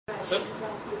Hi,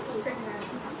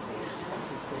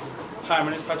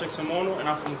 my name is Patrick Simono, and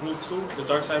I'm from Group 2, the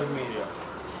Dark Side of Media.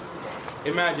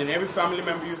 Imagine every family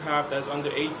member you have that's under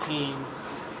 18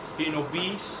 being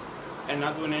obese and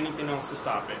not doing anything else to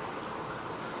stop it.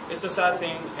 It's a sad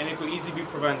thing, and it could easily be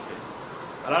prevented.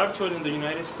 A lot of children in the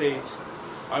United States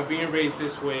are being raised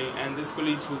this way, and this could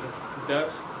lead to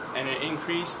death and an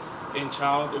increase in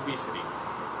child obesity.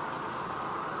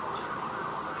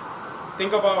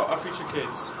 Think about our future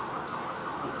kids,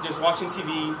 just watching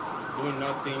TV, doing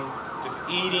nothing, just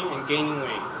eating and gaining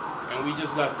weight, and we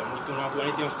just let them. We do not do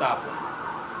anything to stop them.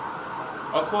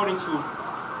 According to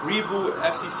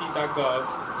rebootfcc.gov,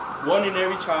 one in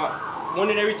every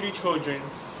 3 children,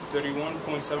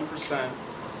 31.7%,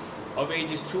 of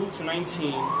ages 2 to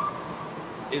 19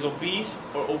 is obese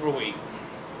or overweight.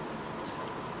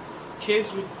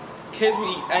 Kids will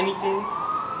eat anything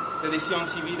that they see on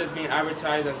TV that's being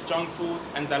advertised as junk food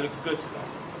and that looks good to them.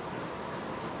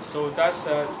 So with that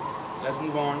said, let's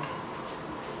move on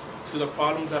to the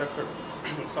problems that occur.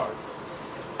 Sorry.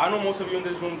 I know most of you in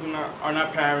this room are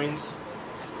not parents,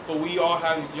 but we all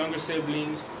have younger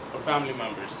siblings or family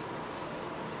members.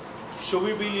 Should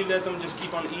we really let them just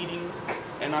keep on eating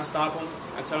and not stop them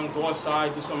and tell them go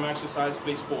outside, do some exercise,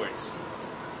 play sports?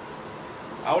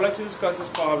 I would like to discuss this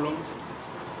problem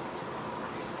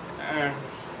and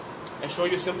show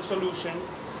you a simple solution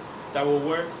that will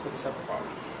work for this type of problem.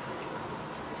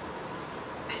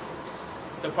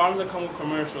 The problems that come with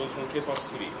commercials when kids watch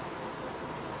TV.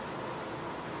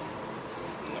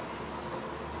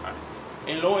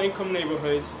 In low-income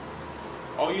neighborhoods,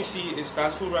 all you see is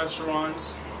fast food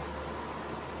restaurants,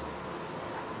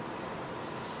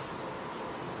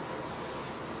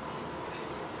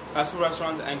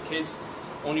 and kids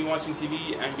only watching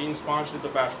TV and being sponsored the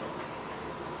best of.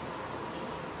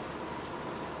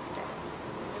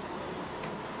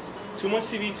 Too much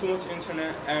TV, too much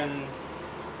internet, and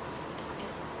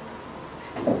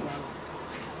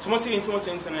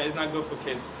is not good for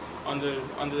kids under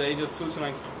the age of 2 to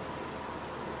 19.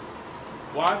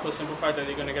 Why? For the simple fact that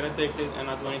they're going to get addicted and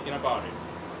not do anything about it.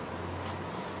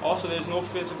 Also, there's no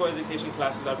physical education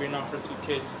classes that are being offered to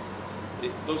kids.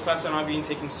 Those classes are not being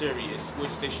taken serious,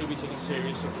 which they should be taken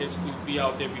serious so kids could be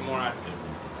out there, be more active.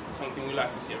 Something we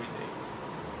like to see every day.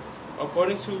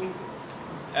 According to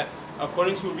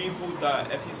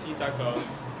reboot.fcc.gov,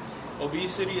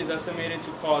 obesity is estimated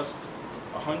to cause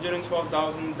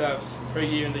 112,000 deaths per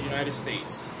year in the United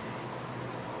States.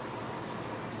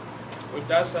 With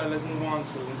that said, let's move on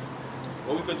to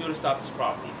what we could do to stop this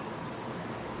problem.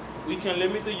 We can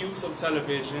limit the use of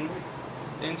television,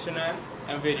 internet,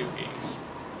 and video games.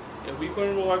 If we could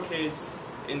enroll our kids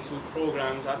into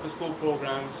programs, after-school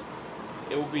programs,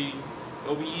 it will be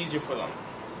easier for them.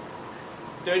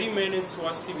 30 minutes to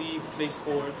watch TV, play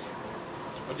sports,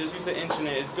 or just use the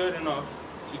internet is good enough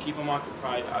to keep them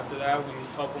occupied. After that, we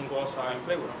help them go outside and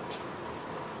play with them.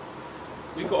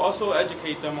 We could also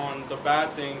educate them on the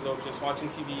bad things of just watching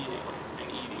TV and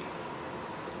eating.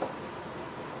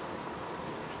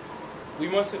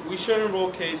 We should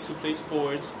enroll kids to play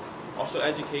sports, also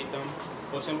educate them,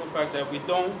 for the simple fact that if we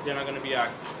don't, they're not going to be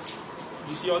active.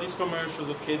 You see all these commercials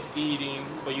of kids eating,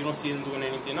 but you don't see them doing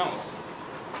anything else.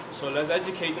 So let's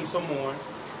educate them some more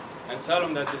and tell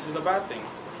them that this is a bad thing.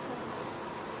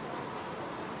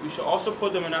 We should also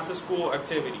put them in after-school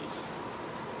activities.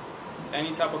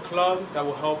 Any type of club that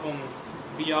will help them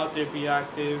be out there, be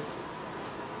active.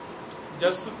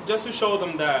 Just to show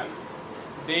them that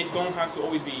they don't have to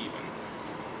always be even.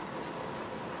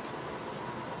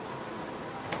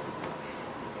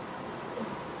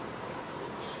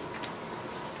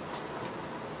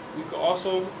 We could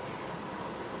also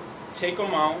take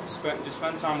them out, just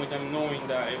spend time with them, knowing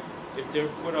that if they're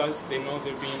with us, they know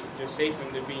they're safe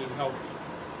and they're being healthy.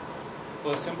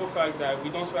 For the simple fact that if we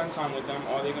don't spend time with them,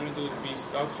 all they're going to do is be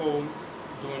stuck home,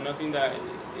 doing nothing that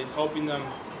is helping them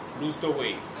lose their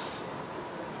weight.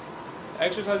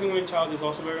 Exercising with a child is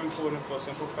also very important for the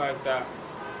simple fact that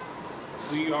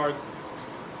we're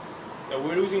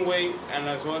losing weight, and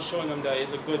as well as showing them that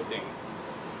it's a good thing.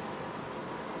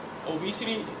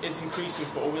 Obesity is increasing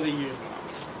for over the years now.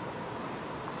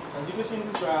 As you can see in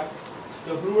this graph,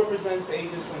 the blue represents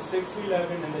ages from 6 to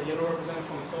 11 and the yellow represents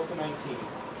from 12 to 19.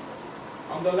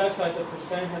 On the left side, the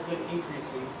percent has been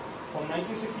increasing. From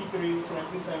 1963 to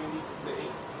 1970,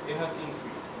 it has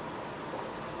increased.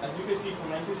 As you can see, from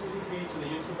 1963 to the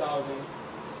year 2000,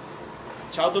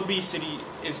 child obesity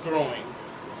is growing,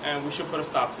 and we should put a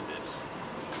stop to this.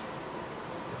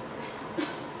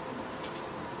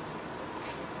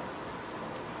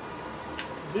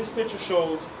 This picture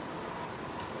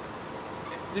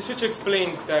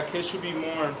explains that kids should be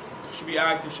more should be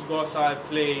active, should go outside,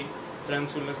 play, tell them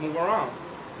to let's move around,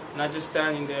 not just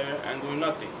standing there and doing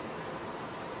nothing.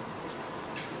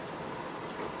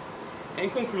 In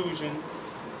conclusion,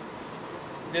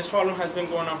 this problem has been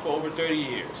going on for over 30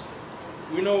 years.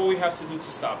 We know what we have to do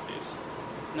to stop this.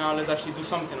 Now let's actually do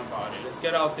something about it. Let's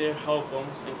get out there, help them,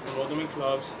 and enroll them in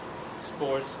clubs,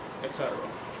 sports, etc.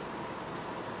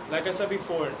 Like I said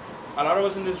before, a lot of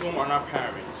us in this room are not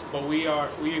parents, but we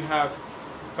have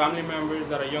family members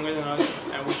that are younger than us,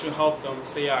 and we should help them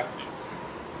stay active.